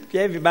If you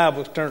have your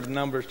Bibles, turn to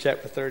Numbers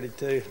chapter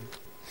 32.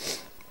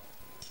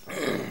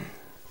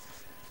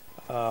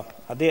 I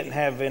didn't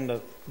have in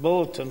the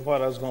bulletin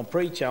what I was going to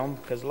preach on,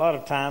 because a lot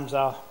of times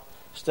I'll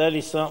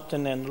study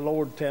something and the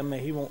Lord tell me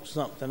He wants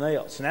something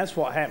else. And that's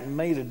what happened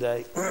to me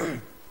today.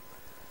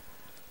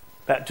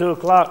 About 2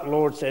 o'clock, the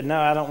Lord said, no,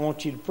 I don't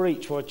want you to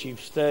preach what you've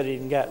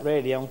studied and got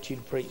ready. I want you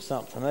to preach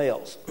something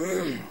else.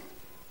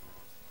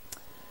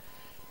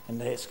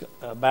 And it's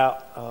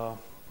about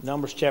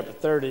Numbers chapter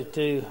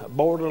 32, a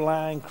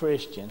borderline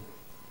Christian.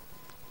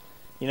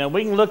 You know,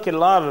 we can look at a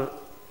lot of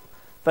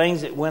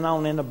things that went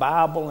on in the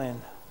Bible and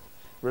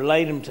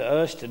relate them to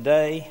us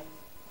today.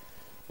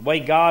 The way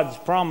God's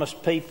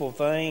promised people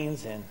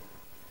things and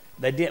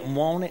they didn't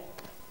want it.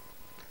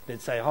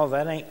 They'd say, oh,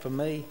 that ain't for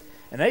me.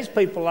 And there's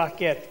people like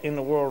that in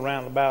the world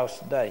around about us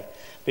today.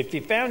 But if you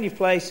found your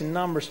place in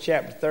Numbers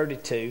chapter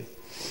 32,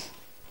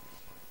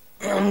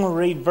 I'm going to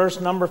read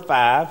verse number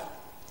 5.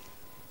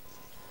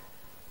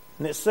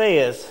 And it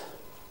says,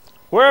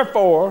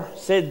 wherefore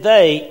said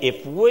they,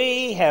 if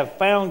we have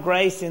found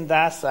grace in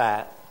thy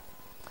sight,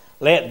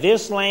 let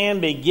this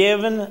land be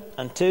given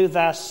unto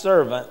thy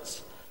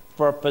servants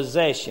for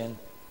possession,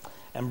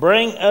 and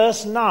bring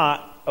us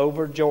not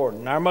over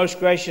Jordan. Our most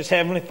gracious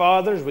Heavenly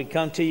Father, as we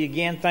come to you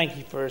again, thank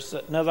you for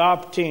another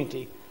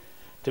opportunity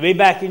to be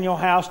back in your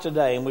house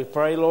today. And we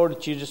pray, Lord,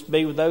 that you just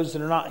be with those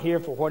that are not here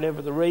for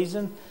whatever the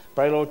reason.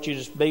 Pray, Lord, that you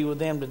just be with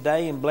them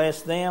today and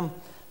bless them.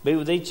 Be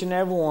with each and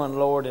every one,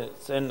 Lord,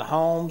 that's in the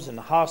homes and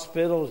the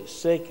hospitals, that's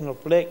sick and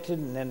afflicted,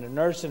 and in the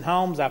nursing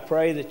homes. I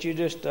pray that you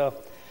just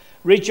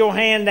reach your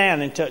hand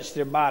down and touch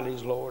their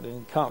bodies, Lord,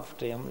 and comfort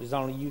them as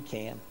only you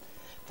can.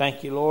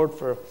 Thank you, Lord,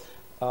 for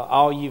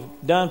all you've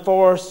done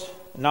for us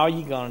and all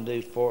you're going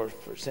to do for us.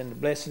 For it's in the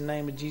blessed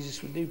name of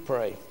Jesus we do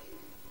pray.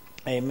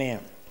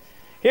 Amen.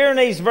 Here in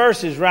these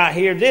verses right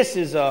here, this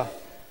is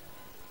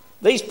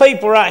these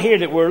people right here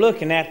that we're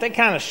looking at, they're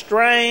kind of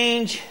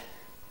strange.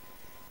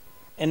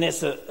 And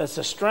it's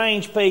a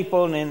strange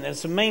people, and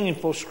it's a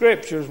meaningful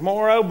scriptures.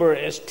 Moreover,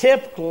 it's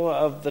typical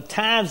of the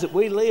times that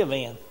we live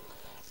in.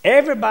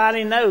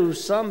 Everybody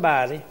knows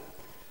somebody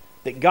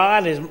that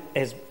God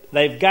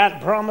they've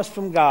got promise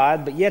from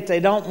God, but yet they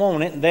don't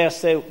want it. And they'll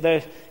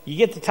say, you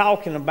get to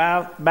talking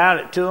about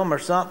it to them or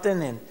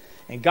something,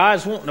 and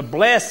God's wanting to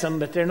bless them,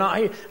 but they're not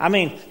here. I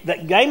mean,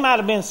 they might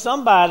have been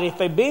somebody, if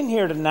they've been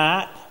here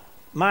tonight,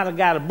 might have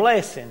got a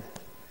blessing.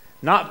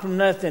 Not from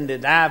nothing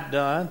that I've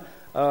done.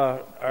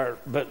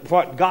 But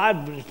what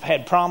God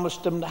had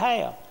promised them to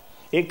have.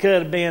 It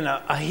could have been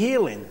a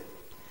healing.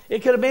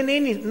 It could have been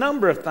any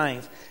number of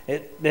things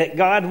that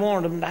God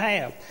wanted them to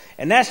have.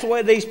 And that's the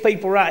way these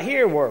people right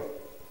here were.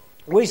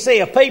 We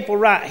see a people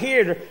right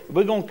here,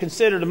 we're going to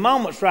consider the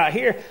moments right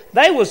here.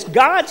 They was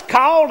God's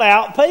called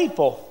out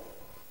people.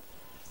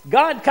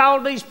 God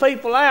called these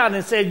people out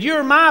and said,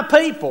 you're my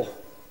people.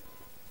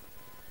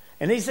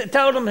 And he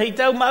told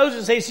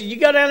Moses, he said, you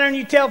go down there and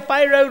you tell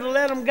Pharaoh to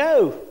let them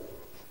go.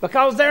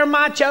 Because they're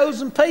my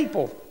chosen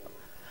people.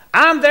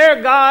 I'm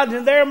their God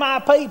and they're my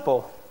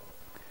people.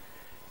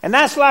 And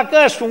that's like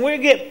us. When we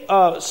get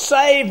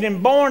saved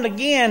and born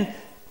again,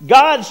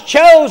 God's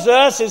chose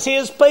us as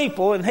His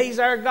people and He's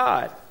our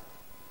God.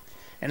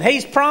 And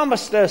He's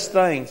promised us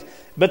things.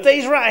 But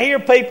these right here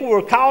people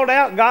were called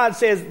out. God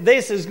says,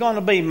 this is going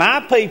to be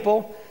my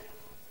people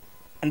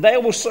and they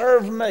will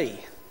serve me.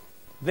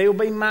 They'll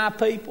be my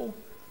people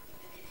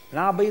and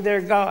I'll be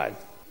their God.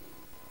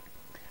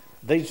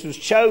 These was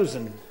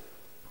chosen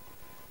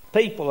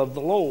people of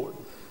the Lord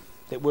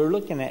that we're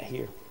looking at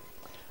here.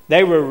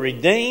 They were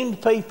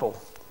redeemed people.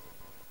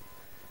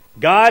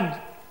 God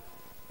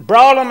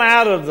brought them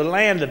out of the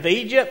land of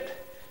Egypt,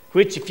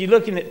 which if you're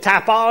looking at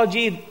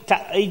typology,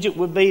 Egypt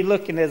would be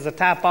looking as a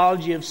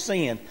typology of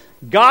sin.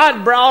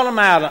 God brought them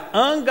out of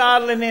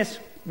ungodliness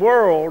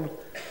world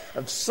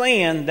of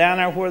sin down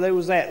there where they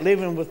was at,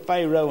 living with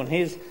Pharaoh and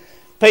his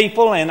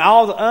people and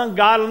all the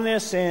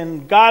ungodliness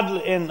and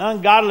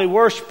ungodly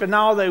worship and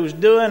all they was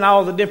doing,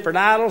 all the different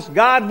idols.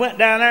 God went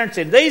down there and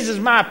said, these is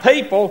my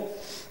people.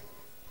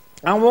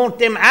 I want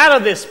them out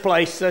of this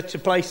place, such a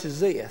place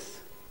as this.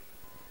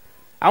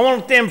 I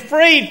want them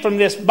freed from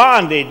this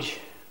bondage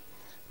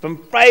from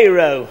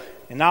Pharaoh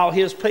and all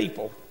his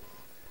people.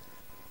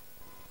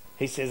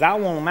 He says, I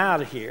want them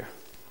out of here.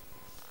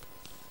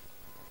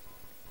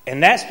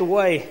 And that's the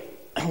way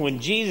when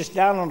Jesus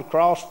died on the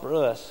cross for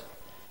us,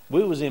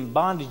 we was in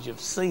bondage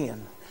of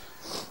sin.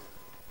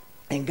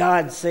 And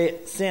God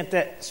sent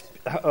that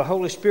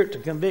Holy Spirit to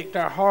convict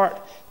our heart,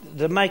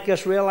 to make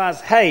us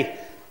realize, hey,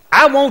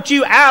 I want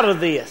you out of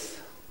this.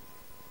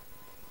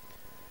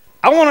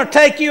 I want to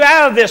take you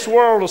out of this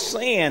world of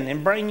sin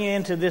and bring you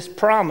into this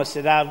promise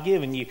that I've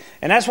given you.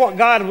 And that's what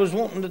God was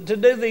wanting to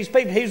do these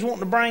people. He was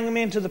wanting to bring them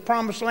into the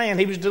promised land.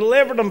 He was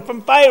delivering them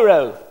from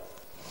Pharaoh.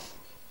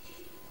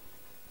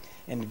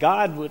 And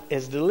God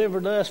has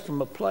delivered us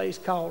from a place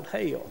called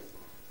hell.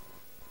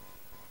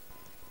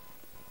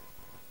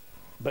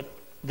 But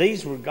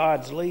these were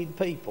God's lead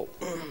people.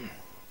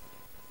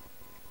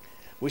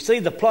 We see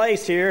the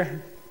place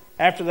here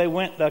after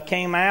they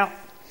came out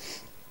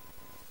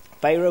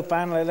Pharaoh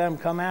finally let them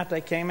come out.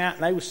 They came out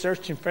and they were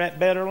searching for that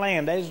better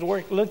land. They was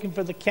looking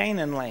for the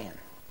Canaan land.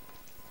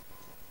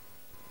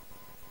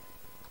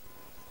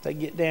 They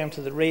get down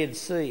to the Red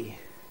Sea.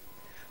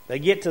 They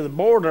get to the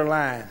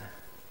borderline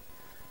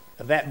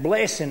of that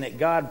blessing that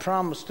God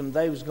promised them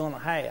they was going to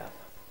have.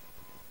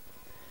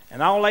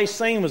 And all they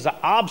seen was an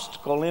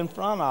obstacle in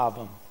front of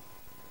them.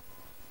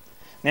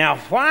 Now,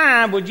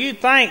 why would you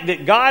think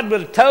that God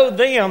would have told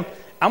them,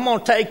 I'm going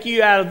to take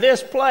you out of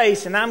this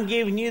place and I'm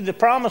giving you the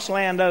promised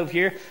land over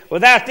here,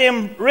 without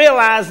them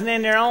realizing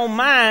in their own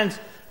minds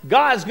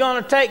God's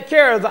going to take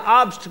care of the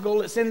obstacle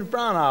that's in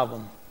front of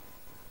them?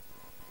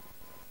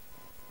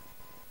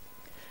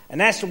 And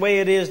that's the way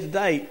it is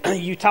today.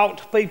 You talk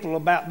to people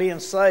about being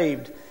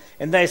saved,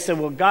 and they say,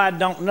 well, God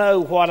don't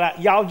know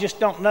y'all just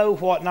don't know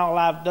what and all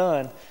I've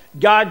done.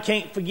 God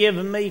can't forgive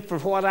me for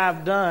what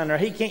I've done, or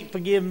He can't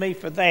forgive me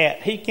for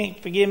that. He can't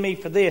forgive me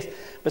for this.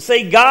 But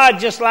see, God,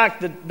 just like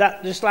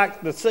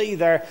the sea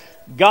there,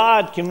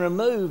 God can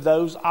remove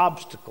those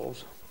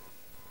obstacles.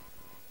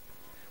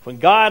 When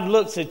God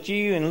looks at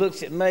you and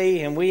looks at me,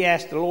 and we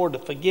ask the Lord to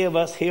forgive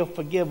us, He'll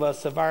forgive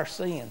us of our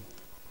sin.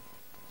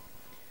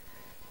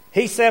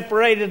 He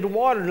separated the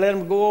water and let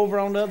them go over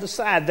on the other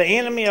side. The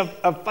enemy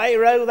of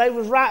Pharaoh, they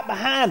was right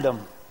behind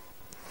them.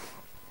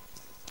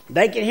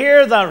 They could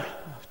hear the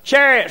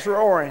chariots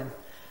roaring.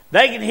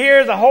 They could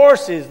hear the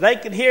horses. They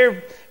could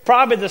hear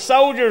probably the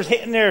soldiers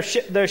hitting their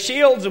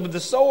shields with the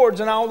swords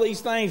and all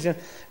these things. And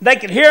they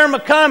could hear them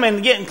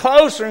coming, getting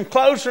closer and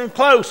closer and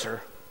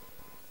closer.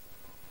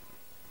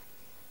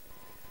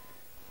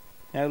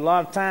 A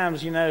lot of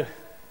times,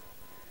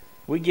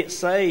 we get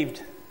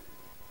saved.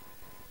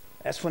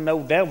 That's when the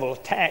old devil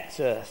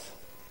attacks us.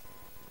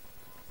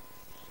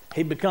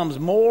 He becomes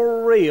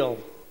more real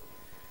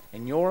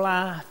in your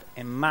life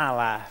and my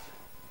life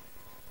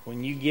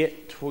when you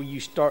get to where you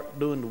start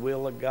doing the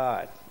will of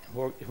God.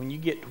 When you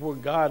get to where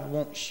God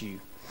wants you,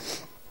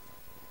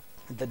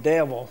 the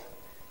devil,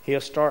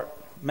 he'll start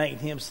making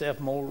himself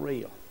more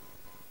real.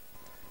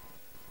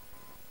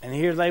 And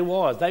here they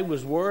was. They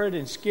was worried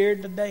and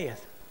scared to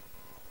death.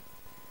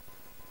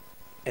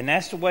 And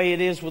that's the way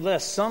it is with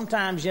us.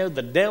 Sometimes,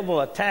 the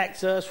devil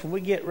attacks us when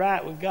we get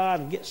right with God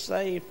and get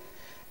saved.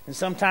 And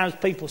sometimes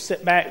people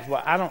sit back and say,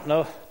 well, I don't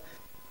know. What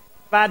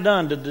have I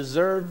done to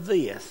deserve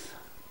this?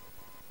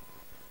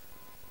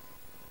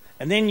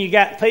 And then you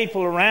got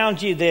people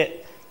around you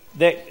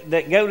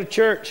that go to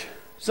church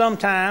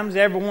sometimes,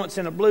 every once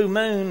in a blue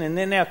moon, and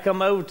then they'll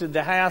come over to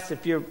the house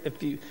if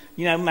you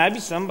maybe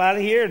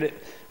somebody here that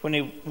when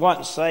he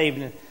wasn't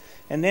saved.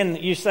 And then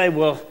you say,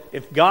 well,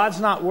 if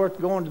God's not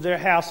worth going to their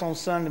house on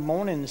Sunday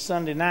morning and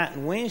Sunday night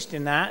and Wednesday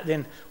night,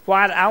 then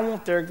why do I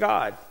want their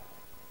God?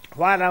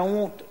 Why do I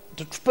want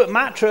to put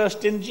my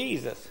trust in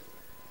Jesus?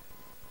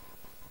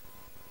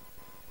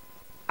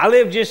 I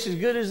live just as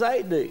good as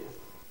they do.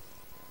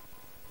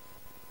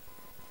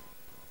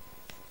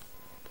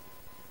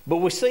 But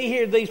we see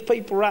here these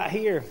people right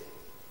here,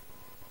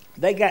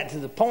 they got to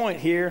the point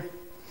here,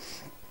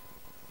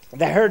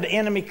 they heard the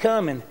enemy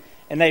coming.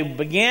 And they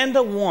began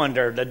to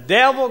wonder. The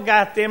devil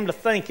got them to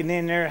thinking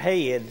in their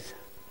heads,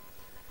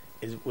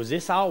 was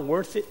this all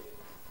worth it?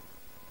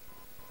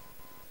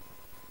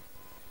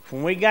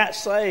 When we got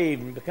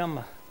saved and become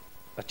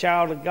a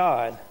child of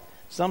God,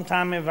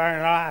 sometime in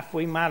our life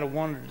we might have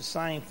wondered the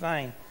same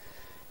thing.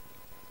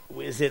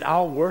 Is it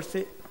all worth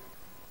it?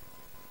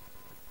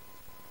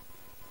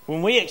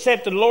 When we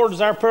accepted the Lord as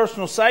our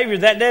personal Savior,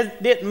 that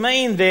didn't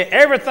mean that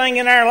everything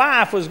in our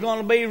life was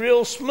going to be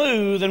real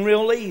smooth and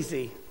real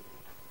easy.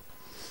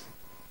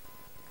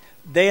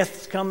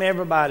 Deaths come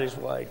everybody's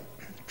way.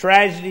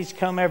 Tragedies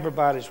come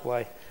everybody's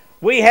way.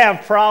 We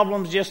have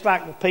problems just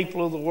like the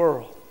people of the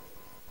world.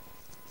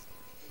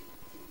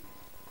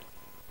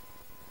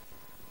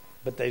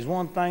 But there's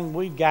one thing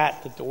we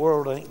got that the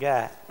world ain't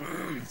got.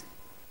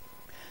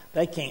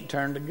 They can't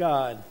turn to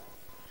God.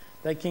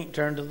 They can't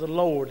turn to the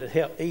Lord to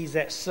help ease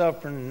that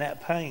suffering and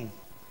that pain.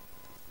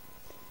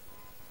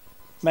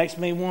 Makes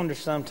me wonder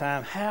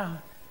sometimes, how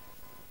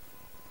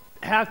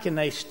can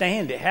they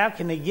stand it? How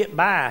can they get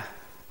by?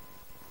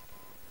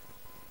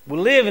 We're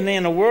living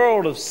in a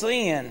world of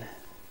sin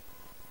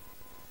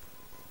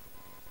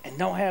and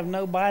don't have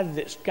nobody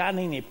that's got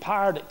any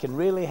power that can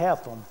really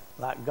help them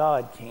like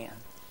God can.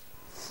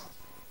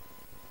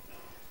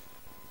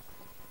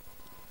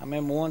 I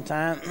remember one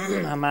time,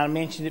 I might have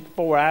mentioned it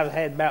before, I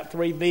had about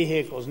 3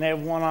 vehicles, and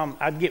every one of them,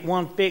 I'd get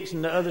one fixed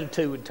and the other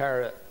 2 would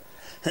tear up.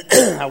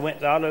 I went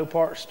to the auto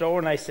parts store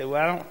and they said,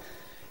 well, I don't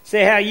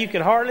see how you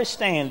could hardly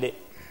stand it.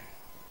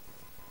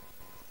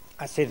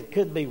 I said, it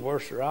could be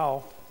worse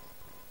off.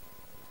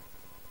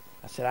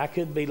 I said, I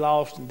could be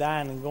lost and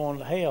dying and going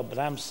to hell, but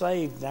I'm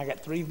saved and I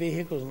got 3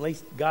 vehicles, and at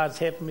least God's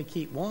helping me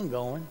keep one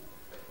going.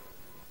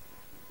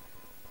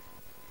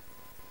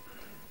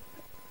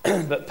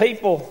 But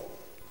people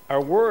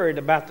are worried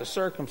about the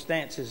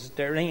circumstances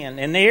they're in.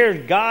 And there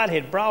God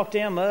had brought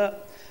them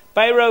up.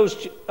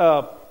 Pharaoh's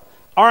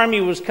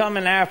army was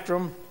coming after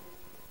them.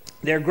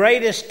 Their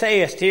greatest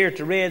test here at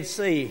the Red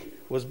Sea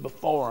was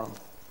before them.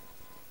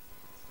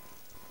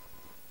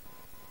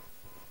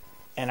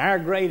 And our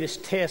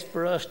greatest test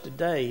for us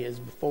today is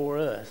before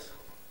us.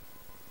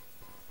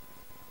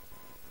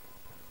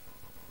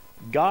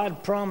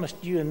 God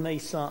promised you and me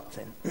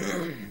something.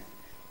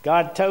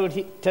 God told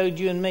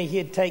you and me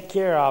He'd take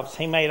care of us.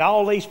 He made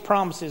all these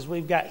promises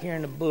we've got here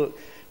in the book.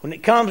 When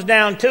it comes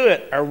down to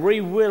it, are we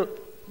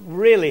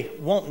really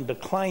wanting to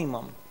claim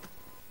them?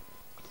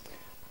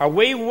 Are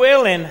we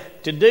willing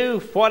to do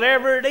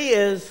whatever it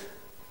is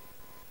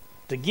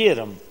to get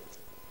them?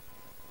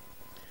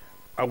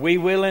 Are we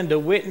willing to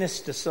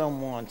witness to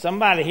someone?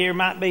 Somebody here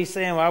might be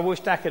saying, well, I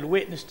wish I could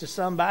witness to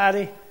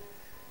somebody.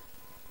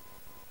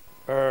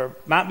 Or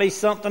might be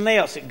something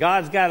else that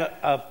God's got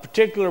a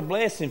particular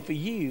blessing for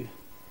you.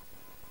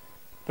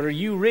 But are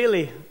you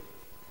really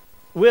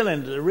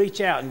willing to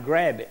reach out and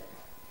grab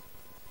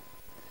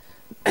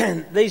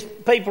it? These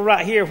people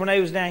right here, when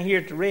they was down here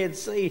at the Red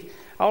Sea,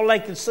 all they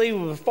could see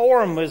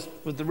before them was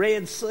the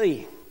Red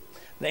Sea,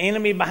 the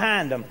enemy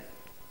behind them.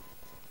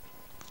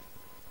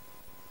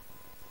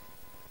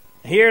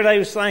 Here they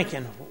was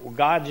thinking, well,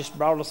 God just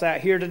brought us out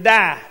here to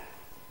die.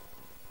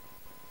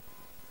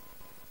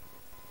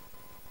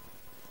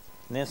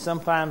 And then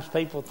sometimes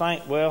people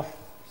think,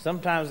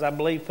 sometimes I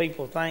believe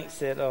people think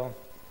that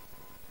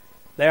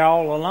they're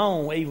all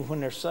alone even when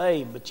they're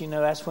saved. But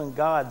that's when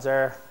God's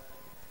there,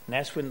 and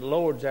that's when the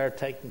Lord's there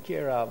taking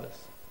care of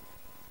us.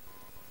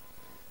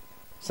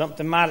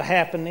 Something might have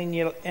happened in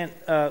you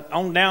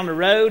on down the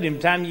road, and by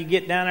the time you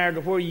get down there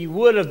to where you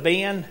would have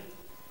been,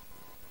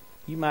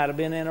 you might have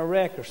been in a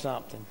wreck or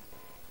something.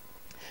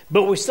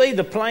 But we see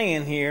the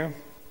plan here.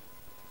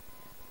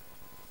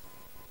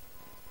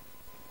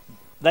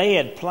 They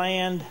had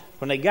planned,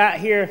 when they got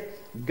here,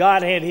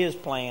 God had His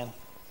plan.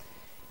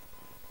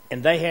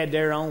 And they had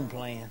their own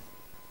plan.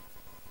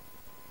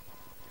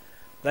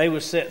 They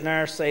were sitting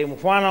there saying, well,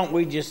 why don't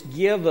we just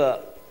give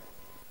up?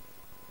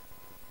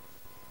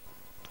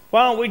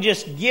 Why don't we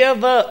just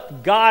give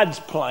up God's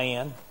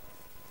plan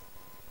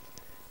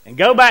and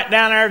go back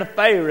down there to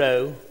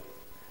Pharaoh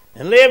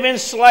and live in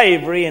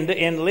slavery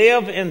and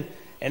live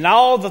in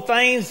all the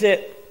things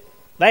that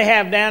they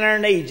have down there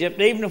in Egypt,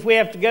 even if we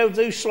have to go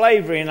through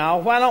slavery and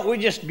all? Why don't we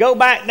just go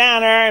back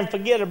down there and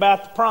forget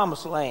about the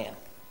promised land?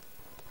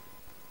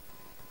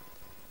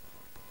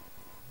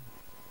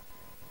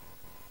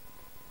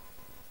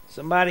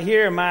 Somebody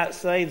here might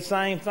say the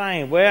same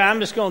thing. Well, I'm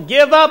just going to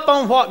give up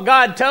on what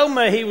God told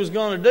me He was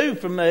going to do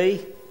for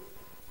me.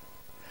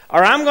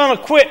 Or I'm going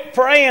to quit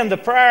praying the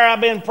prayer I've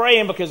been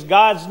praying because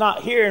God's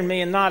not hearing me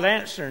and not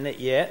answering it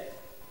yet.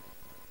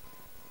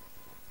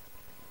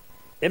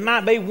 It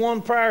might be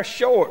one prayer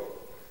short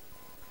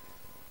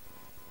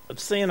of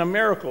seeing a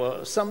miracle,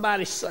 of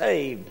somebody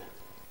saved,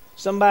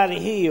 somebody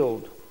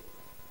healed.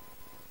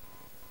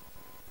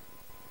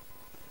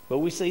 But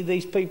we see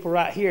these people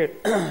right here.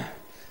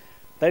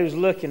 They was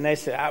looking, they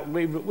said,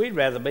 we'd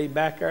rather be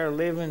back there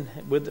living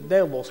with the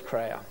devil's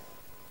crowd.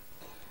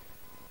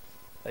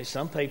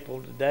 Some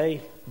people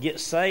today get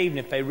saved, and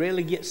if they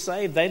really get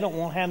saved, they don't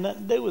want to have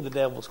nothing to do with the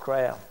devil's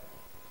crowd.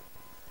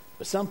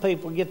 But some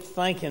people get to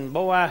thinking,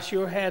 boy, I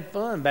sure had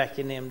fun back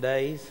in them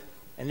days,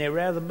 and they'd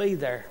rather be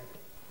there.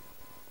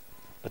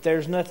 But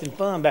there's nothing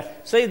fun about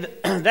it. See,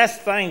 that's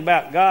the thing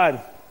about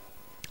God.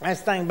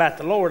 That's the thing about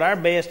the Lord. Our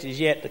best is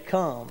yet to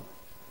come.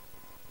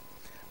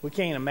 We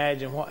can't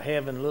imagine what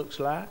heaven looks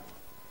like.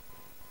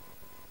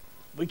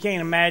 We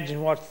can't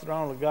imagine what the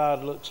throne of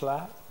God looks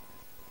like.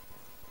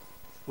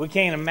 We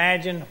can't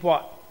imagine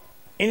what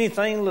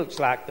anything looks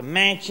like, the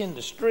mansion,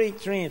 the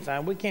streets, or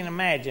anything. We can't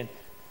imagine,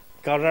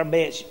 because our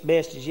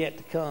best is yet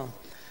to come.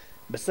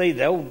 But see,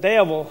 the old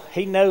devil,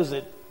 he knows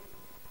that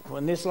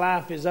when this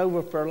life is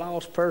over for a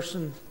lost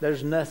person,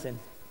 there's nothing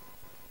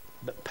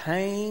but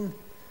pain,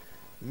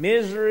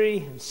 misery,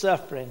 and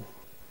suffering.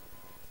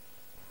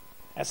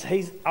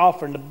 He's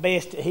offering the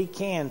best that he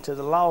can to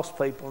the lost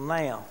people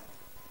now,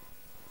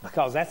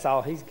 because that's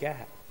all he's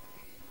got.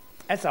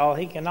 That's all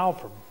he can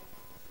offer them,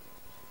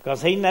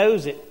 because he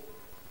knows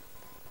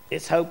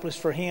it's hopeless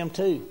for him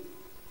too.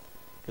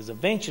 Because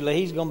eventually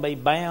he's going to be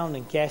bound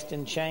and cast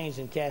in chains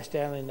and cast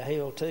down into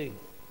hell too.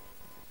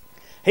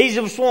 He's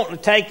just wanting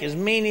to take as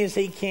many as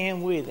he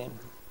can with him.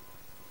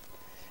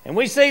 And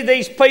we see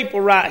these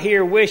people right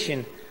here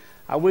wishing,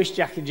 I wish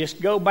I could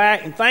just go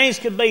back and things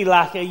could be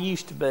like they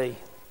used to be.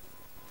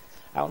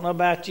 I don't know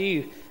about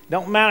you.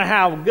 Don't matter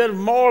how good a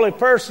morally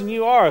person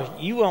you are,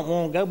 you won't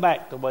want to go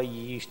back the way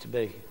you used to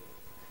be.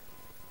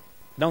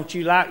 Don't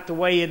you like the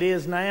way it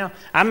is now?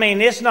 I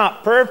mean, it's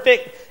not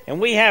perfect, and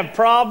we have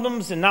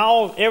problems, and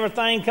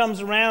everything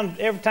comes around.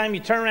 Every time you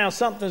turn around,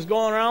 something's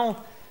going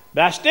on.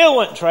 But I still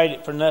wouldn't trade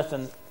it for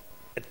nothing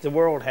that the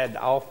world had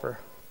to offer.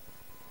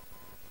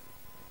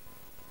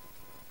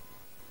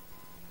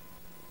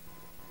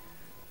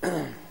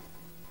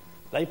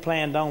 They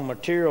planned on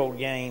material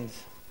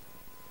gains.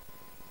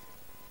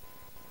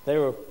 They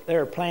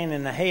were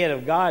planning ahead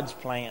of God's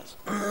plans.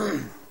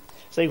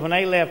 See, when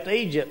they left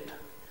Egypt,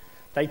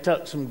 they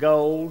took some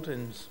gold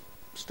and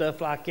stuff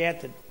like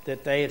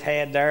that they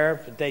had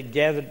there, that they'd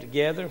gathered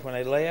together when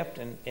they left,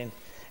 and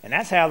And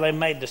that's how they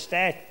made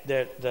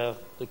the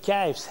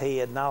calf's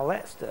head and all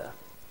that stuff.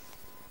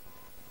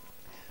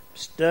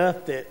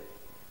 Stuff that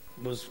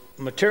was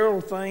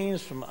material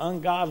things from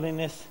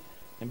ungodliness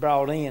and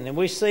brought in. And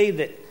we see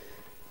that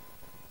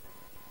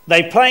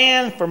they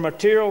planned for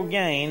material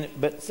gain,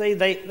 but see,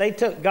 they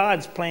took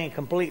God's plan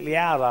completely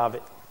out of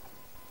it.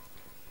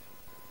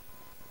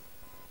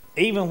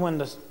 Even when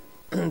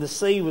the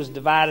sea was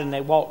divided and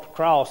they walked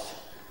across,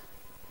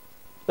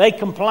 they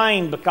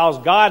complained because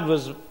God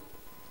was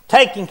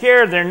taking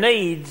care of their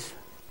needs,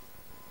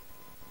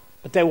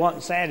 but they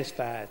weren't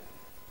satisfied.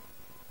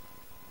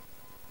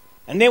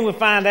 And then we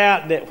find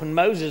out that when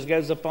Moses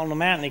goes up on the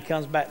mountain, he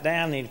comes back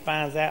down and he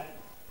finds out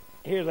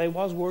here they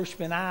was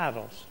worshiping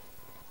idols.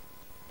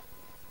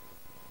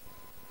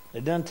 They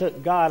done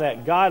took God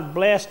out. God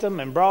blessed them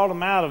and brought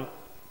them out of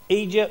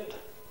Egypt.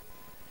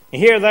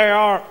 And here they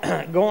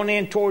are going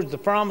in towards the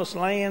promised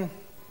land.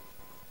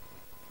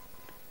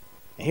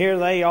 And here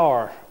they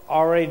are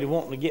already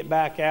wanting to get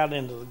back out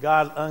into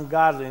the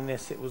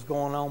ungodliness that was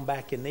going on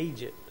back in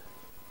Egypt.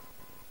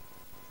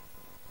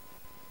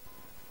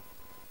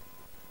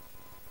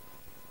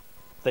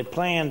 They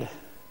planned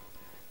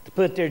to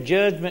put their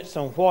judgments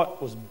on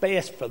what was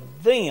best for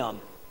them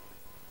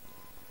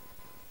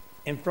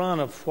in front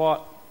of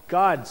what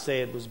God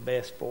said was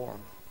best for them.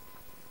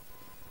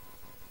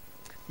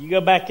 You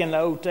go back in the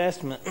Old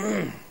Testament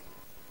and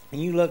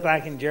you look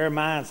like in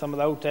Jeremiah and some of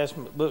the Old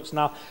Testament books and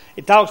all,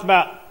 it talks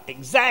about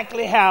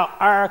exactly how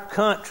our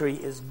country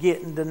is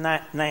getting to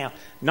now.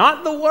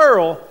 Not the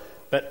world,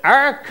 but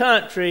our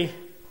country,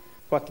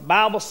 what the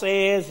Bible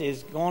says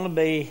is going to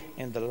be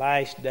in the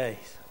last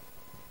days.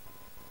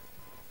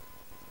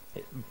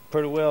 It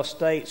pretty well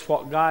states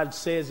what God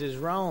says is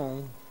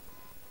wrong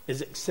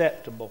is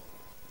acceptable.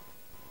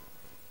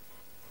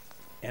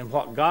 And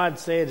what God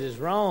said is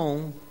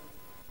wrong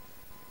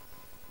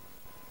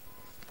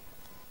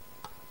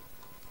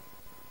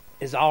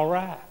is all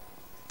right.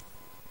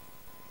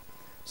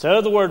 So in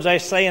other words, they're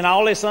saying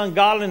all this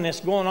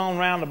ungodliness going on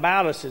around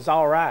about us is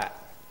all right.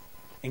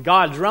 And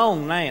God's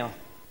wrong now.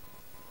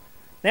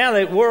 Now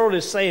the world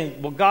is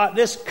saying, well, God,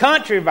 this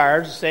country of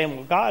ours is saying,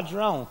 well, God's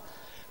wrong.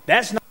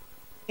 That's not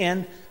a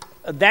sin.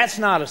 That's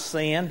not a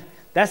sin.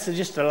 That's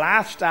just a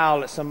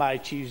lifestyle that somebody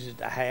chooses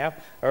to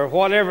have, or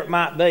whatever it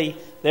might be.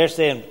 They're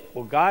saying,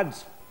 well,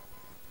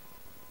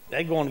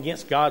 they're going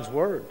against God's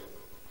word.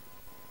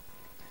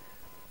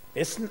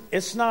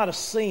 It's not a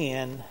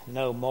sin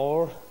no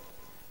more.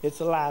 It's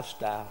a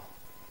lifestyle.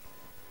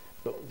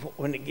 But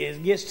when it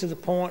gets to the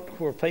point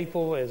where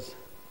people is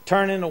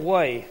turning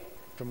away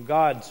from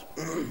God's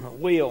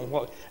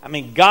will,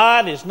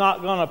 God is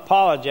not going to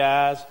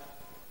apologize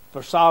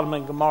for Sodom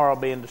and Gomorrah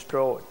being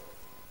destroyed.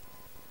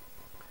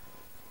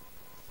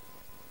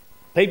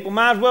 People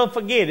might as well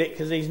forget it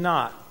because he's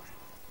not.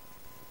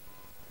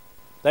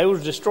 They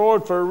was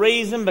destroyed for a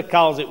reason,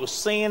 because it was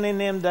sin in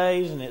them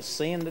days and it's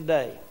sin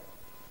today.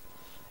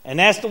 And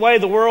that's the way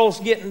the world's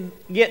getting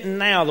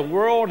now. The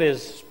world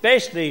is,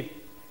 especially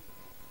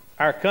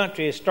our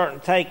country, is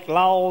starting to take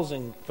laws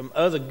and from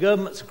other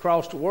governments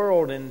across the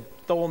world and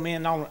throw them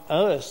in on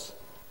us,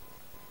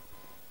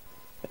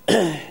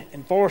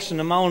 enforcing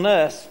them on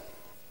us.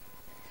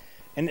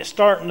 And it's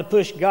starting to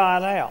push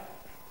God out.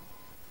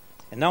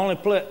 And the only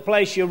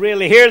place you'll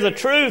really hear the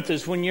truth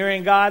is when you're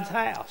in God's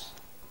house.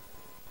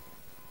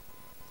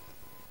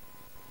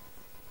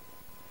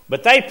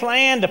 But they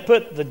plan to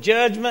put the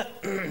judgment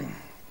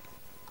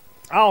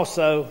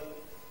also.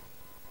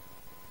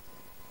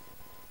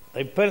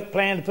 They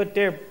plan to put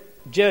their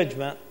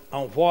judgment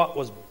on what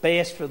was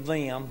best for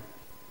them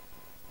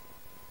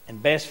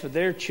and best for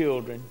their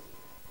children.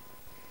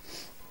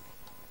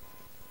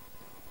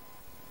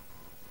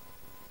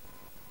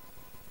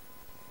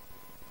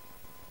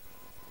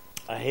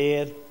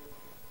 Ahead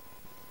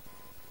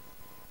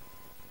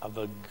of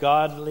a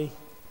godly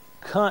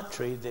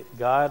country that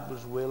God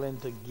was willing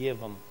to give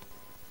them.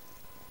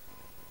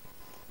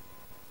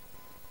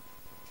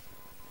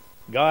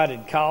 God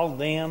had called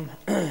them.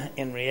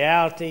 In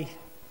reality,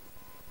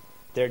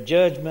 their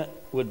judgment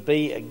would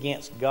be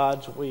against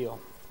God's will.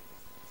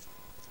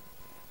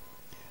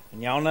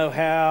 And y'all know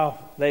how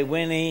they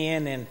went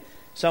in, and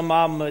some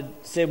of them had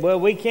said, well,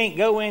 we can't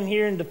go in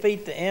here and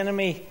defeat the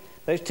enemy.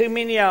 There's too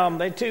many of them.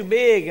 They're too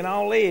big and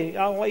all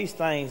these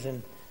things.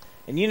 And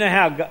you know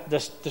how the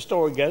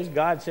story goes.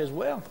 God says,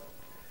 well,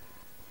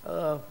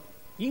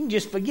 you can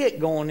just forget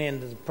going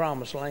into the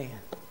promised land.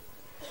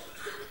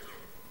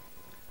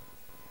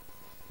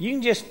 You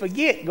can just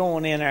forget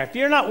going in there. If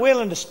you're not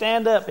willing to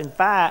stand up and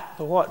fight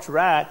for what's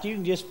right, you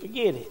can just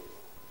forget it.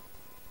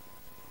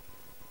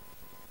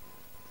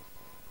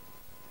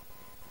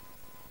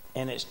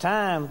 And it's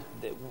time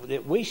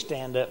that we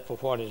stand up for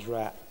what is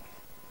right.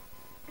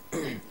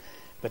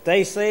 But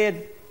they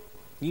said,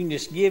 you can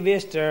just give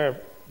this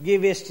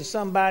to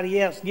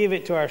somebody else, give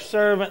it to our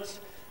servants.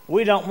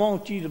 We don't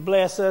want you to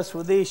bless us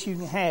with this, you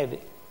can have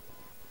it.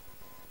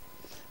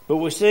 But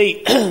we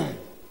see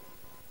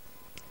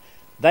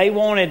they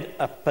wanted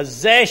a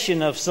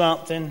possession of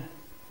something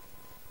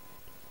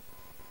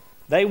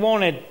They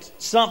wanted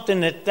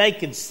something that they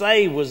could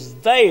say was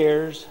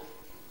theirs,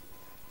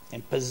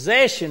 and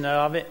possession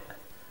of it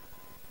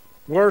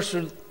worse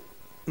or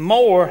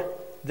more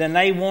than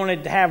they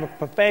wanted to have a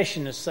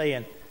profession of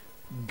saying,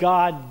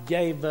 God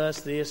gave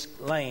us this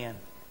land.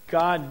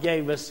 God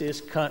gave us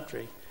this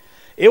country.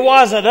 It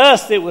wasn't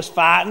us that was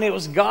fighting. It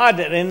was God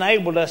that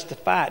enabled us to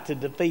fight to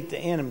defeat the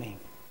enemy.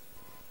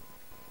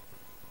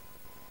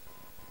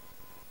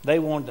 They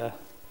wanted to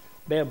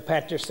be able to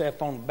pat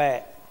themselves on the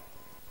back.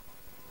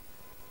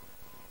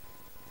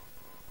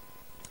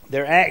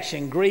 Their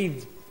action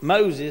grieved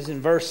Moses in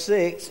verse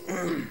 6.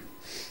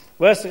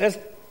 Verse 6.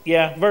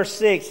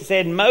 It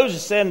said,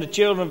 Moses said unto the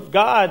children of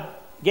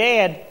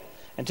Gad,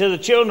 and to the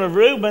children of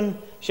Reuben,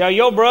 shall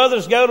your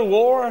brothers go to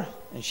war?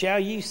 And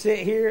shall you sit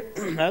here?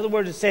 In other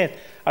words, it said,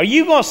 are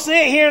you going to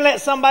sit here and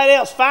let somebody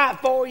else fight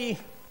for you?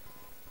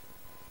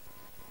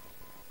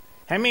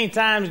 How many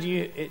times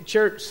at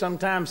church,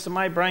 sometimes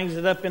somebody brings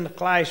it up in the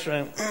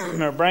classroom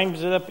or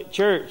brings it up at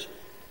church,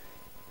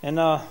 and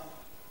it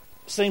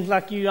seems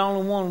like you're the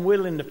only one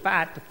willing to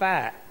fight the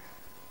fight.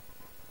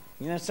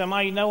 You know,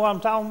 somebody, you know what I'm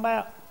talking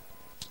about?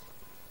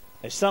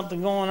 There's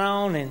something going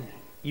on and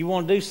you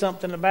want to do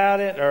something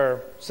about it,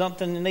 or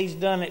something that needs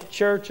done at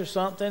church or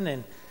something,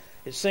 and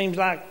it seems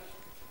like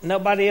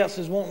nobody else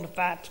is wanting to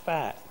fight the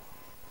fight.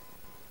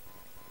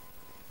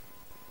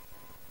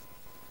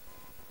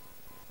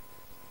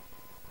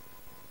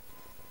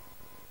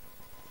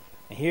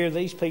 And here,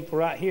 these people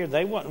right here,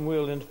 they wasn't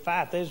willing to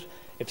fight.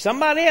 If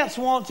somebody else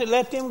wants it,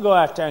 let them go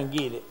out there and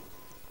get it.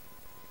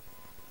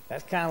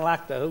 That's kind of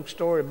like the whole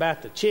story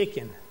about the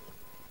chicken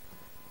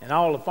and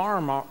all the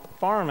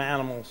farm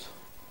animals.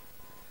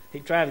 He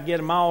tried to get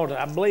them all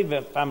to, I believe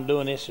if I'm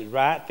doing this is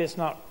right. If it's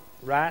not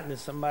right, then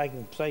somebody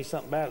can say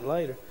something about it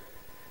later.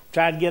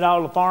 Tried to get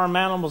all the farm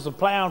animals to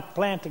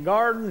plant the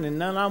garden, and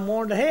none of them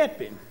wanted to help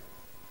him.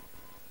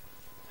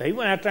 So he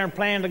went out there and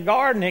planted a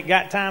garden. It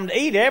got time to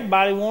eat.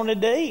 Everybody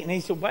wanted to eat. And he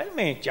said, wait a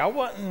minute, y'all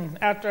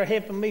wasn't out there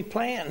helping me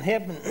plant and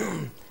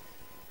helping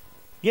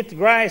get the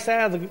grass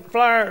out of the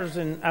flowers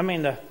and,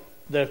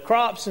 the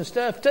crops and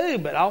stuff too.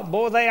 But,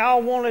 they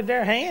all wanted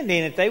their hand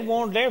in it. They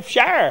wanted their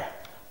share.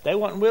 They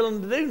wasn't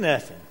willing to do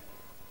nothing.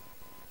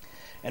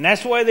 And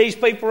that's the way these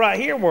people right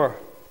here were.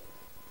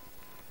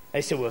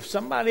 They said, well, if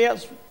somebody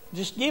else,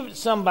 just give it to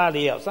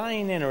somebody else. I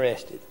ain't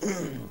interested.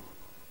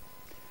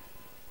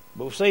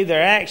 But we see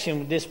their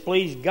action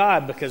displeased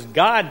God, because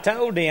God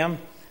told them,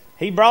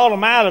 He brought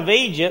them out of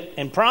Egypt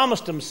and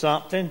promised them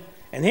something.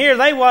 And here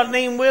they wasn't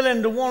even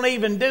willing to want to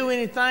even do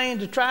anything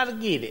to try to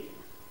get it.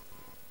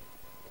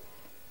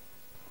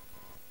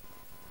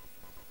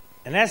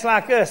 And that's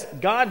like us.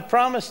 God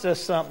promised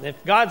us something.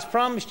 If God's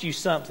promised you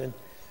something,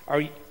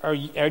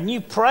 and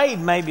you prayed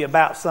maybe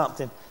about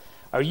something,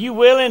 are you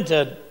willing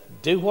to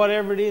do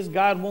whatever it is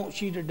God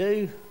wants you to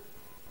do?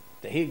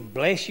 That He'll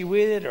bless you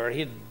with it, or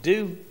He'll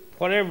do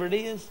whatever it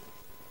is?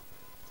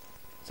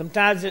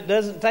 Sometimes it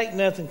doesn't take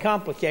nothing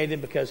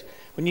complicated, because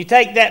when you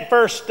take that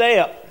first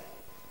step,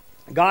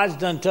 God's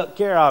done took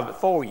care of it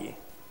for you.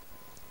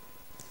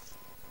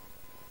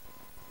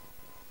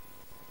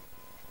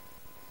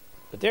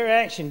 But their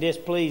action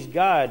displeased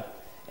God,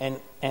 and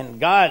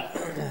God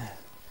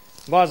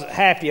wasn't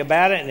happy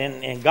about it,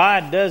 and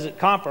God doesn't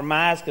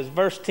compromise, because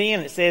verse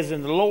 10 it says,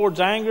 and the Lord's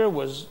anger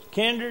was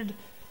kindled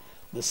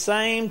the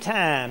same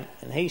time,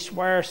 and He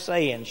swore,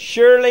 saying,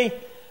 surely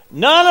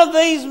none of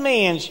these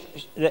men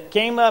that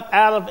came up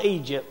out of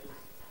Egypt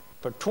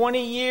for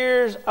 20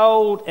 years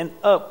old and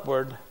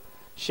upward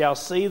shall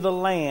see the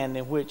land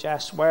in which I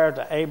swear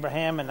to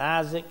Abraham and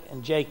Isaac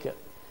and Jacob,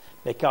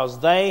 because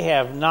they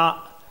have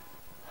not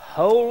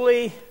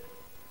wholly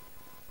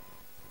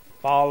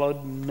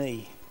followed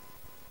me.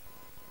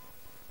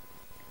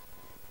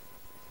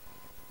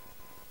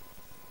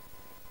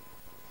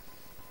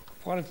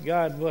 What if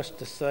God was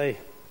to say,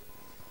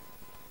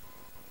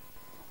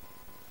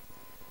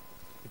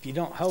 if you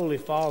don't wholly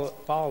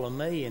follow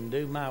me and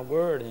do my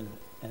word,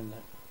 and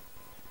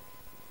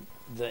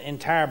the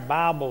entire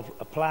Bible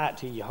apply it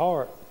to your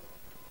heart,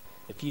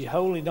 if you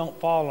wholly don't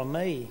follow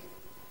me,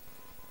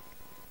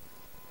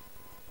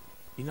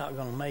 you're not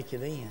going to make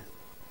it in.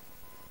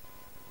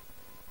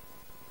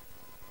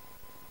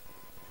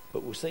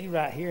 But we see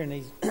right here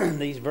in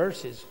these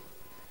verses,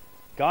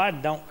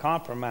 God don't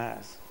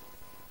compromise.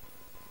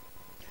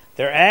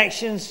 Their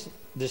actions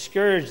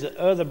discourage the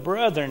other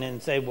brethren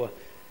and say, well,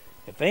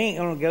 if they ain't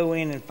going to go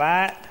in and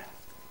fight,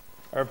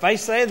 or if they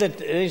say that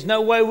there's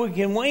no way we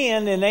can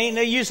win, then there ain't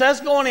no use us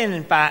going in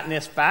and fighting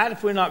this fight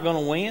if we're not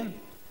going to win.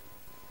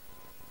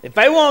 If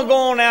they want to go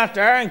on out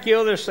there and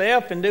kill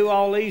themselves and do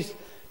all these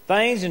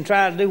things and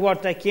try to do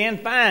what they can,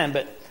 fine.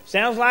 But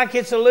sounds like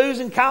it's a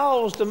losing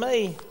cause to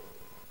me.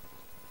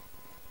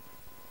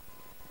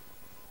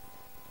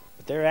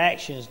 But their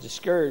actions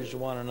discouraged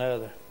one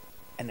another,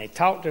 and they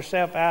talked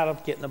themselves out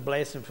of getting a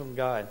blessing from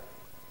God.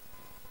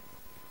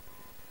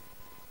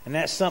 And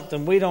that's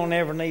something we don't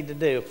ever need to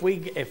do.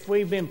 If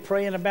we've been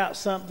praying about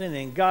something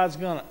and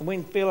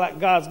we feel like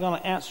God's gonna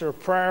answer a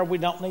prayer, we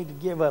don't need to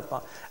give up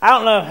on. I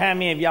don't know how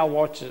many of y'all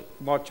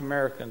watch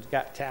Americans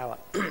Got Talent,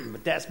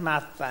 but that's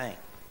my thing.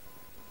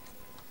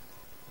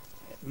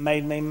 It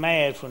made me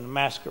mad when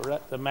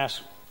the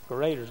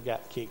masqueraders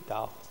got kicked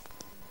off,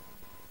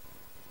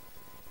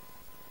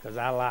 because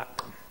I liked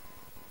them.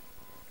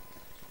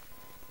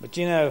 But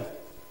you know,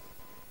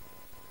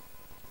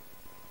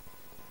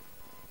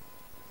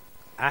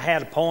 I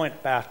had a point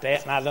about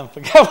that, and I don't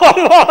forget what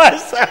it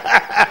was.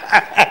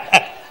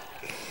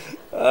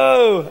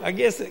 Oh, I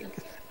guess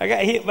I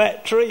got hit by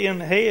that tree in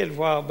the head a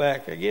while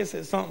back. I guess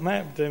something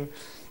happened to me.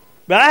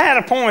 But I had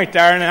a point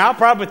there, and I'll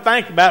probably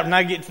think about it when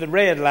I get to the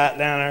red light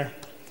down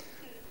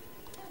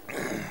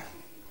there.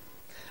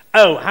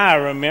 Oh, I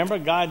remember.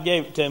 God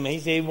gave it to me. He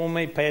said he wanted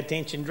me to pay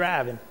attention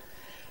driving.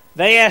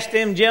 They asked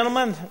them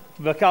gentlemen,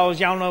 because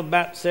y'all know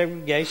about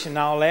segregation and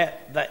all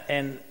that,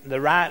 and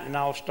the rioting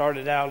all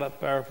started out up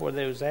there where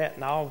they was at,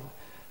 and all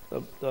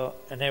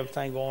and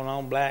everything going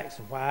on, blacks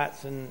and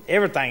whites and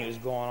everything that was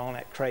going on,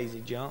 that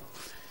crazy junk.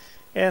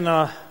 And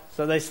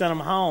so they sent them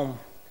home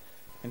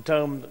and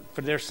told them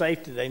for their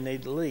safety they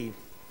need to leave.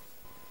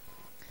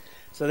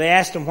 So they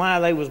asked them why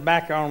they was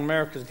back on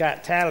America's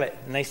Got Talent,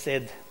 and they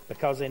said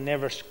because they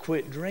never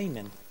quit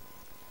dreaming.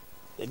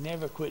 They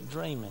never quit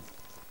dreaming.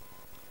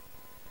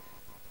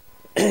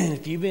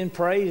 If you've been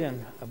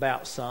praying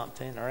about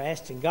something or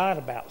asking God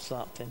about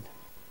something,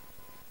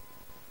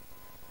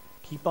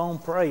 keep on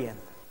praying.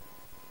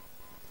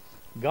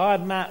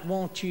 God might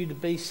want you to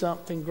be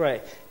something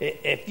great.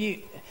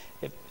 If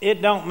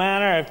it don't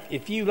matter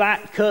if you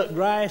like to cut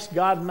grass,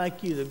 God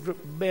make you the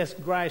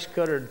best grass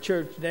cutter the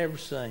church had ever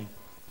seen.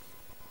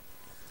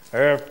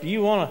 Or if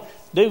you want to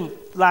do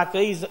like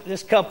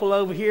this couple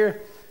over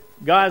here,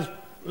 God's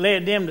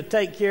led them to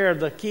take care of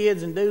the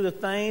kids and do the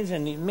things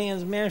and the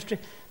men's ministry.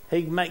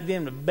 He can make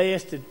them the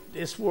best that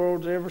this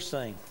world's ever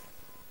seen.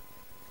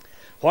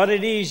 What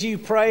it is you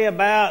pray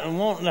about and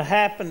wanting to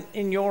happen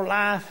in your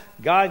life,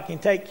 God can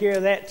take care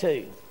of that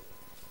too.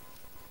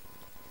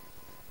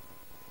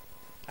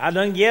 I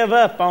done give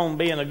up on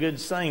being a good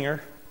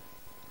singer.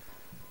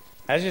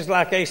 That's just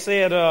like they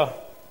said,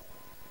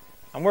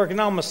 I'm working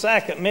on my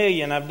second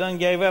million. I've done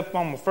gave up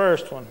on my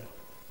first one.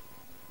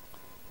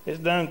 It's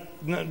done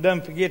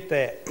forget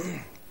that.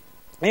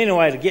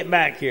 Anyway, to get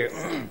back here.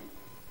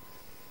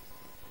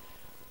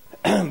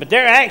 But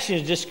their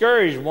actions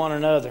discourage one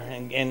another.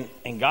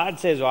 And God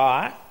says, all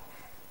right,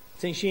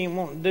 since you ain't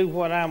wanting to do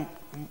what I'm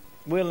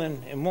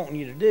willing and wanting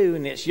you to do,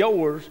 and it's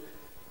yours,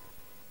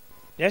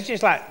 that's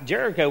just like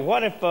Jericho.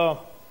 What if the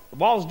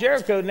walls of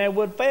Jericho never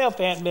would fail if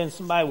there hadn't been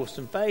somebody with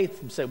some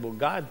faith and said, well,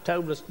 God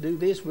told us to do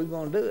this, we're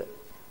going to do it.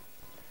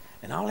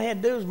 And all they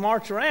had to do was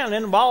march around,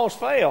 and the walls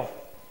fell.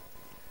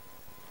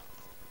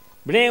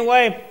 But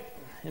anyway,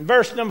 in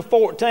verse number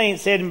 14, it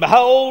said, and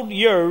behold,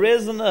 you're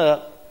risen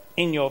up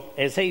in your,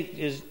 as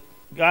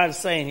God is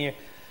saying here,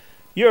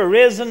 you're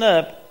risen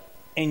up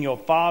in your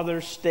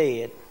father's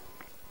stead,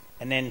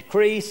 an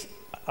increase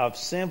of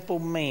sinful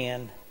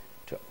men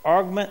to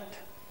augment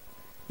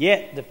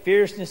yet the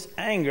fierceness,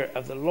 anger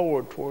of the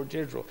Lord towards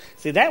Israel.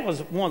 See, that was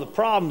one of the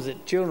problems that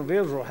the children of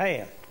Israel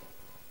had.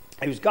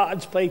 It was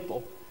God's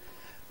people.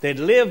 They'd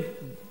live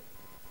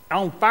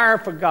on fire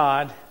for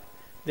God,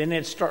 then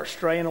they'd start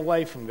straying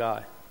away from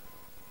God.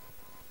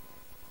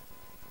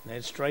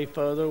 They'd stray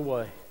further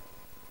away.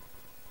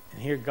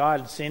 And here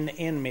God would send the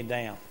enemy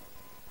down.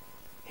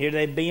 Here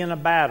they'd be in a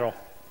battle.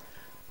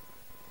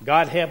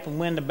 God helped them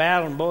win the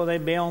battle, and boy,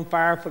 they'd be on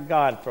fire for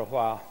God for a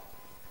while.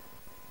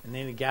 And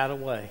then he got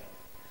away.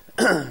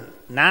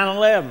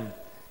 9/11,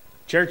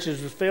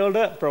 churches were filled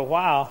up for a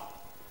while.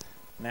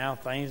 Now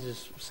things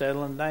is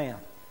settling down.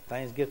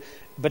 Things good.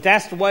 But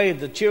that's the way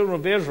the children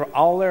of Israel,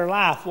 all their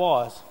life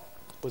was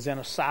in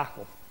a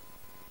cycle.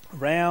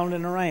 Round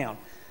and around.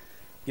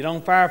 Get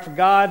on fire for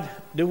God,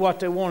 do what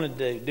they wanted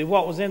to do. Do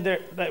what was in there,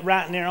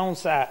 right in their own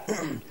sight.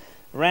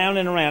 Round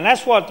and around.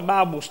 That's what the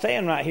Bible's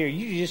saying right here.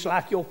 You just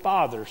like your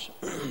fathers.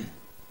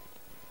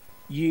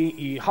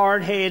 You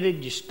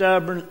hard-headed, you're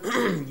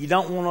stubborn. You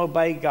don't want to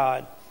obey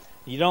God.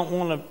 You don't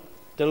want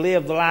to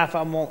live the life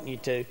I'm wanting you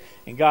to.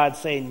 And God's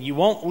saying, you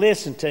won't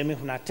listen to me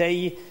when I tell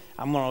you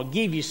I'm going to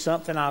give you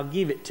something, I'll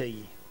give it to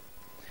you.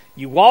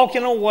 You're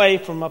walking away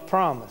from a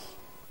promise.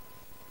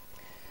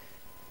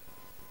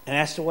 And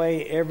that's the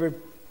way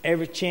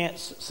every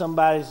chance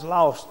somebody's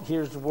lost,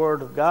 hears the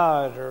word of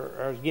God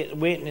or get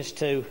witness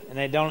to, and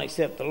they don't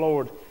accept the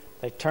Lord,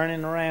 they're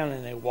turning around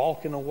and they're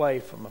walking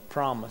away from a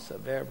promise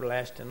of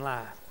everlasting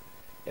life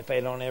if they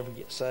don't ever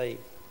get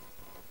saved.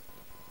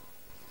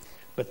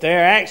 But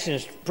their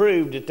actions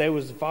proved that they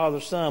was the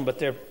Father's Son. But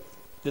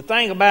the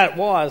thing about it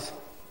was,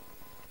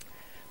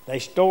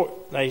 they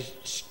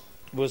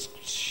was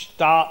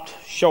stopped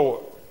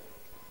short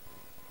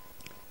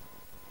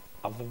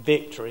of a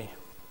victory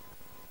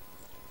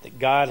that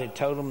God had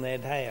told them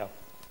they'd have.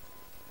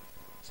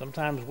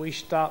 Sometimes we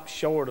stop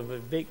short of a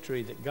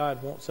victory that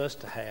God wants us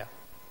to have.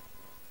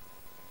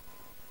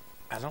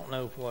 I don't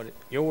know what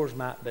yours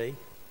might be.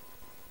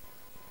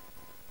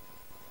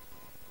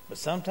 But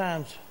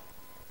sometimes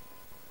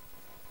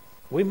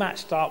we might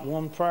stop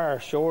one prayer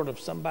short of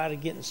somebody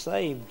getting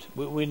saved.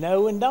 We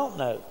know and don't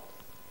know.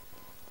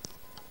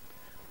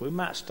 We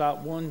might stop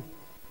one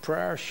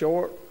prayer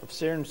short of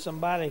seeing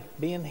somebody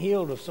being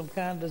healed of some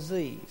kind of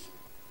disease.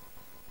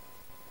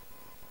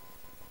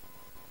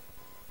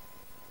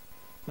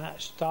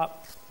 Might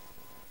stop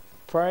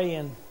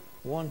praying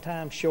one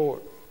time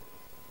short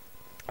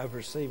of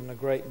receiving a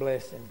great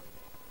blessing.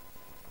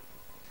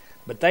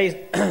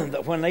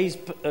 But when these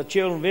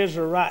children of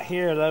Israel right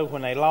here, though,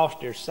 when they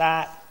lost their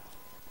sight,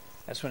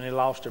 that's when they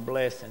lost their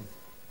blessing.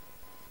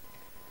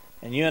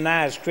 And you and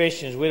I as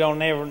Christians, we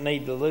don't ever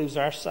need to lose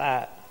our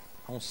sight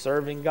on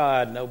serving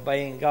God and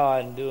obeying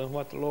God and doing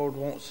what the Lord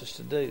wants us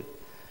to do.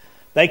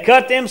 They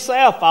cut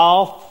themselves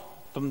off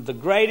from the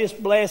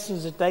greatest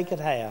blessings that they could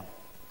have.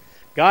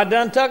 God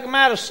done took them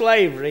out of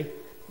slavery.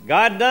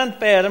 God done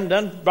fed them,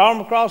 done brought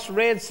them across the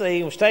Red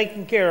Sea, was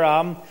taking care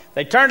of them.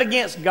 They turned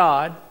against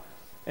God,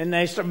 and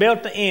they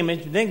built the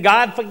image. Then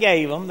God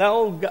forgave them.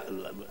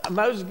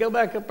 Moses go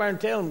back up there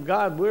and tell them,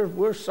 God,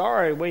 we're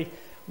sorry.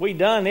 We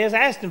done this.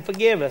 Ask him to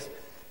forgive us.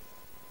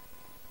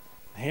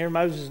 Here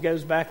Moses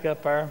goes back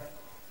up there.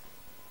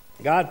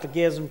 God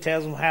forgives them,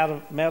 tells them how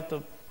to melt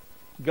the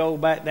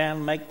gold back down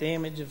and make the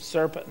image of the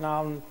serpent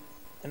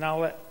and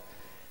all that.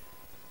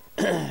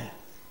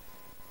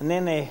 And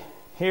then they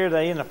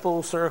in a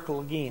full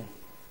circle again.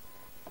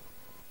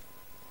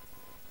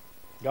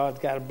 God's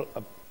got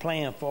a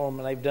plan for them,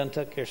 and they've done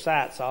took their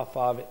sights off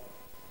of it.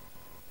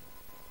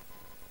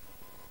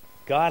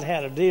 God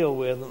had a deal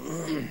with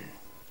them,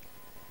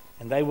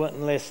 and they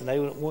wouldn't listen. They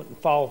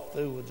wouldn't follow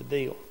through with the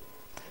deal.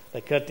 They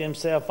cut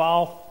themselves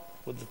off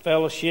with the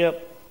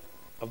fellowship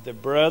of their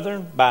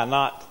brethren by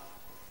not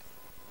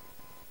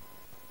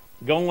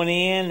going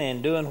in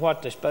and doing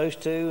what they're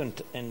supposed to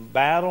in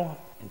battle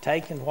and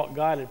taking what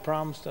God had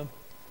promised them.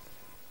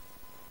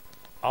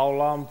 All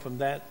of them from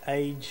that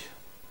age,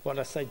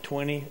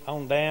 20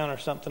 on down or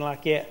something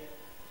like that,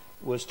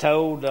 was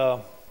told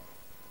that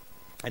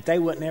they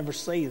wouldn't ever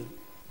see the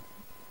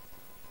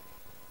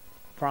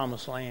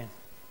promised land.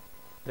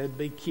 They'd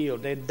be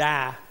killed. They'd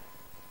die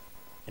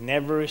and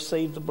never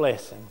receive the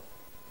blessing.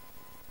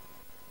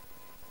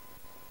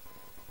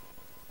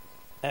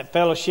 That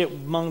fellowship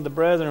among the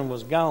brethren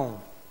was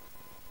gone.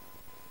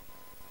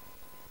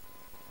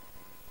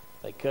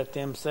 They cut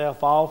themselves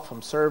off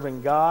from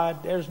serving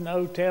God. There's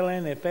no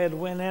telling if they'd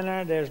went in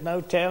there. There's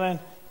no telling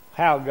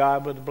how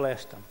God would have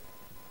blessed them.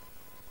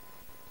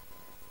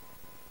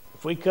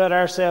 If we cut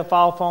ourselves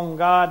off on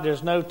God,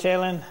 there's no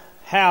telling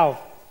how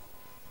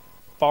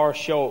far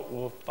short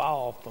we'll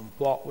fall from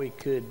what we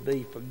could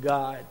be for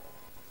God.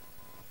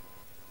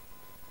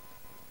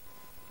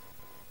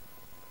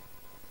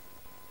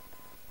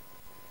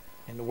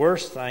 And the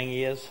worst thing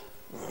is,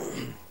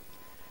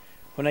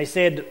 when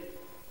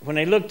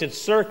they looked at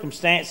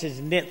circumstances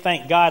and didn't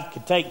think God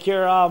could take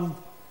care of them,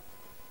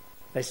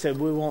 they said,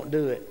 we won't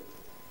do it.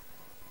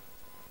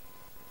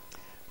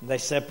 They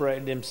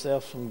separated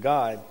themselves from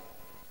God,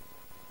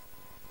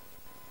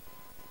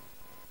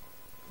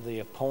 the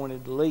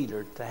appointed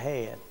leader to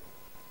head,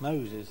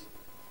 Moses.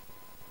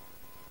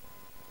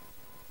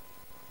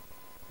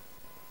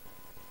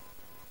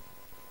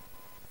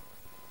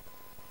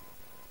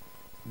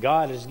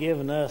 God has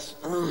given us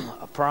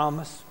a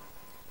promise.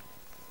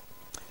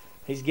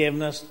 He's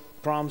given us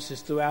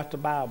promises throughout the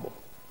Bible.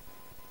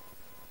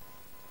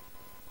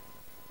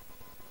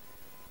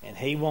 And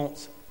He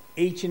wants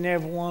each and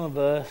every one of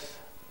us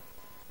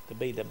to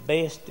be the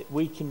best that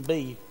we can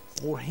be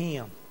for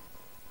Him.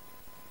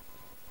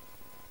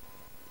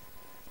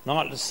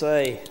 Not to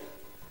say,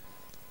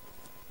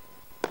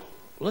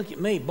 look at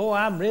me, boy,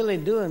 I'm really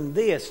doing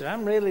this, or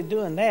I'm really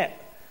doing that.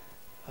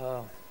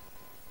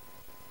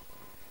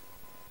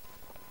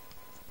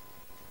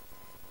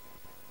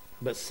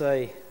 But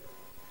say,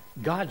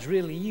 God's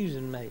really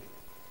using me.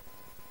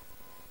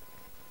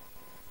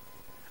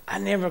 I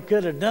never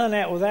could have done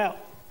that without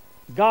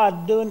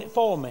God doing it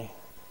for me.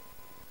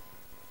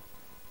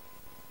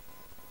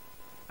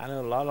 I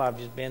know a lot of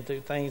you have been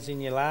through things in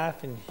your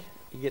life, and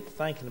you get to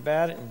thinking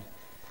about it, and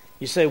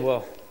you say,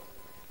 well,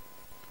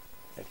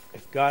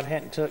 if God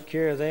hadn't took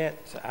care of that,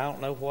 I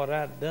don't know what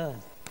I'd done.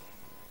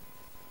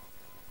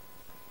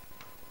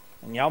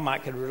 And y'all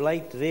might could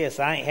relate to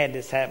this. I ain't had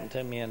this happen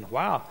to me in a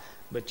while,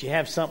 but you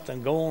have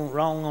something going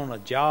wrong on a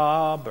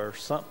job or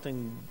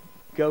something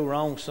go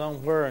wrong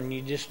somewhere, and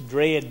you just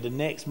dread the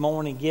next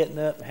morning getting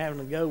up and having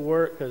to go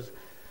work because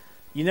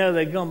you know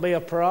there's going to be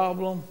a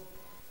problem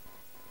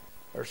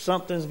or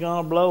something's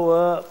going to blow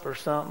up or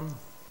something.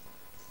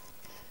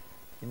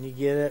 And you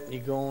get up and you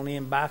go on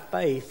in by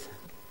faith.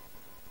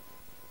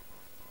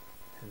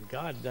 And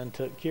God done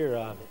took care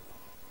of it.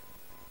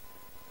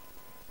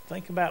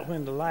 Think about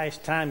when the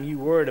last time you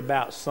worried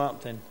about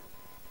something,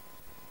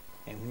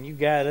 and when you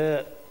got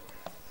up,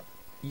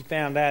 you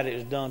found out it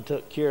was done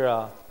took care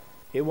of.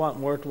 It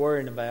wasn't worth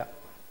worrying about.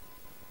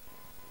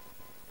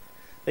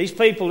 These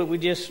people that we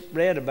just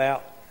read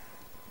about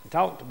and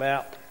talked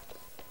about,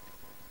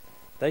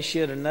 they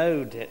should have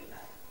known that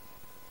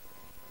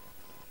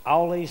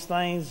all these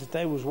things that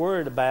they was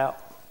worried about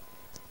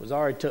was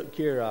already took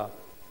care of.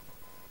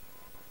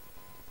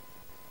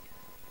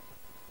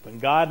 When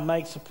God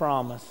makes a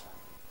promise,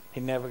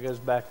 He never goes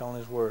back on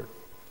His word.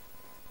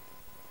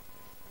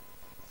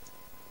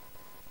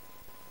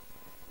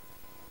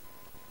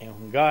 And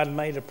when God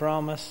made a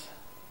promise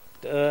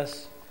to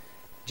us,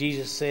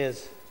 Jesus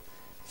says,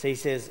 He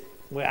says,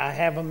 well, I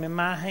have them in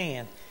my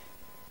hand.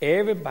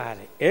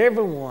 Everybody,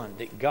 everyone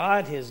that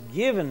God has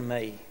given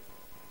me,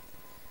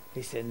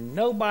 He said,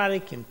 nobody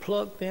can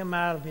pluck them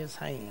out of His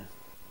hand.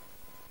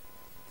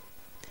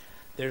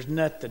 There's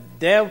nothing.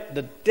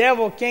 The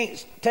devil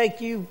can't take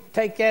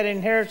that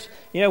inheritance.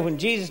 You know, when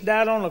Jesus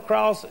died on the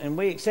cross and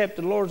we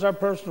accepted the Lord as our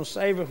personal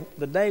Savior,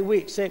 the day we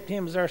accept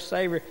Him as our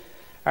Savior,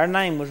 our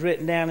name was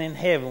written down in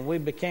heaven. We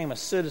became a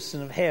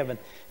citizen of heaven.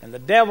 And the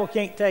devil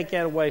can't take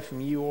that away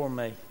from you or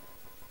me.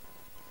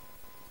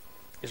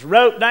 It's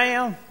wrote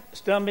down.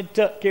 It's done been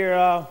took care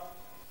of.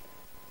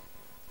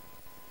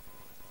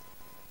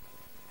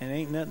 And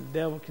ain't nothing the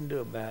devil can do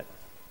about it.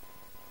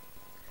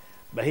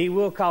 But he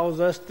will cause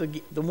us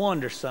to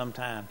wonder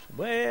sometimes.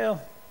 Well,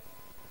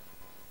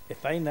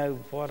 if they know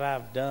what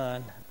I've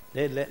done,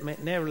 they'd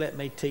never let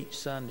me teach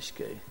Sunday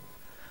school.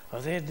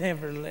 Or they'd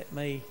never let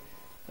me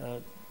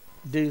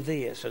do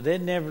this. Or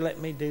they'd never let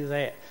me do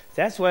that.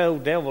 That's what the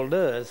old devil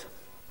does.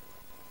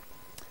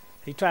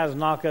 He tries to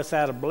knock us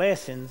out of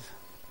blessings.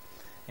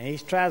 And he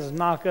tries to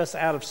knock us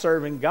out of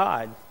serving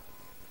God.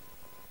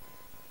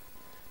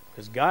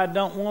 Because God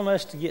don't want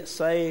us to get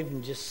saved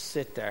and just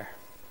sit there.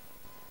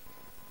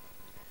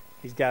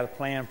 He's got a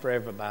plan for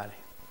everybody.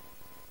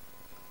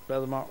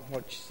 Brother Mark,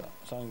 what your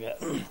song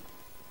got?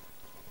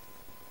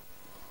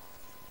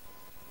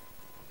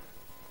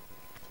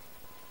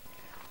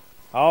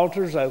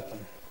 Altar's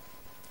open.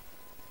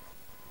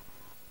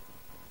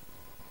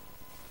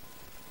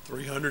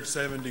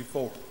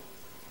 374.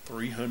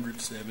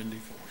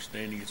 374.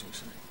 Standing as we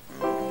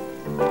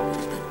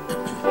sing.